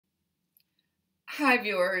Hi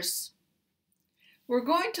viewers, we're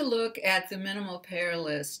going to look at the minimal pair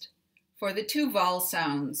list for the two vowel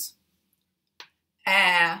sounds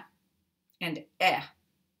a and eh.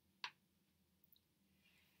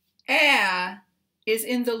 A is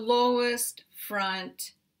in the lowest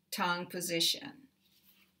front tongue position.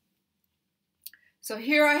 So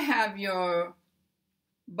here I have your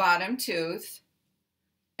bottom tooth,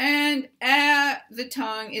 and the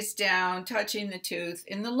tongue is down, touching the tooth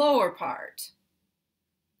in the lower part.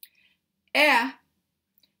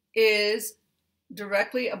 Is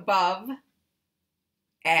directly above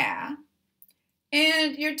a,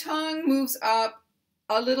 and your tongue moves up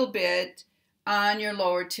a little bit on your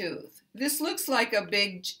lower tooth. This looks like a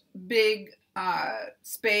big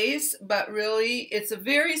space, but really it's a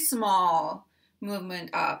very small movement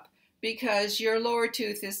up because your lower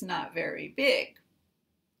tooth is not very big.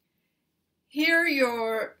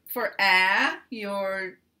 Here for a,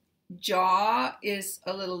 your jaw is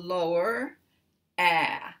a little lower.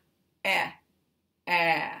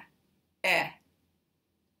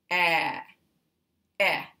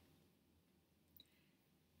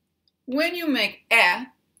 When you make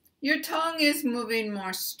your tongue is moving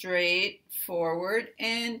more straight forward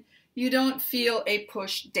and you don't feel a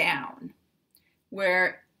push down.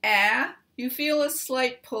 Where you feel a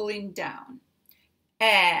slight pulling down.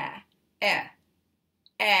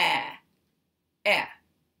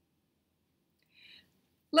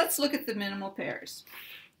 Let's look at the minimal pairs.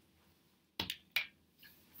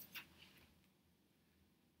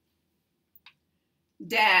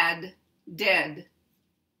 Dad, dead.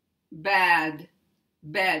 Bad,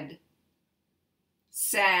 bed.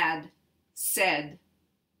 Sad, said.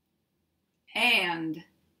 And,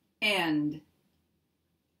 end.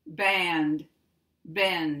 Band,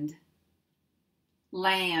 bend.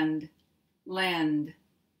 Land, lend.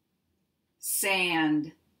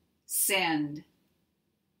 Sand, send.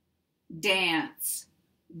 Dance,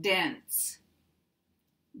 dense.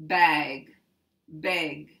 Bag,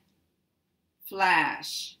 beg.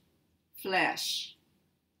 Flash, flesh.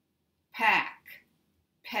 Pack,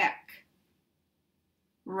 peck.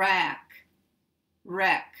 Rack,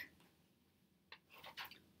 wreck.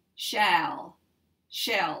 Shall,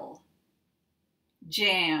 shell.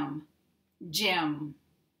 Jam, gem.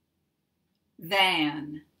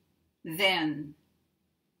 Than, then.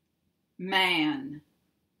 Man,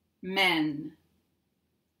 men.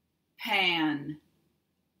 Pan,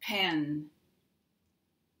 pen.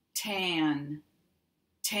 Tan,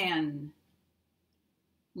 ten.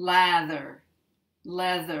 Lather,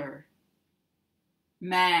 leather.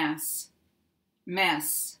 Mass,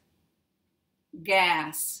 mess.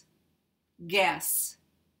 Gas, guess.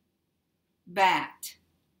 Bat,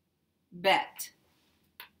 bet.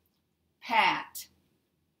 Pat,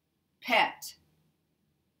 pet.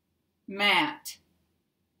 Mat,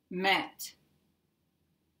 met.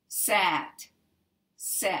 Sat,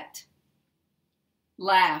 set.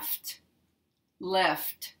 Laughed,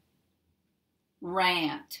 left.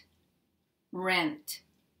 Rant, rent.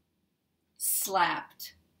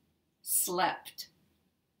 Slapped, slept.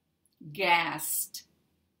 Gassed,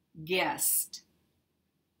 guessed.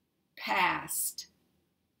 Past,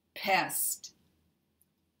 pest.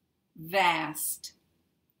 Vast,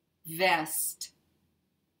 vest.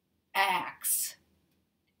 Axe,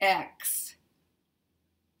 X.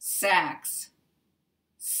 Sax,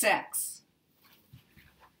 sex.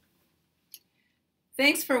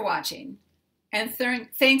 Thanks for watching, and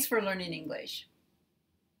thanks for learning English.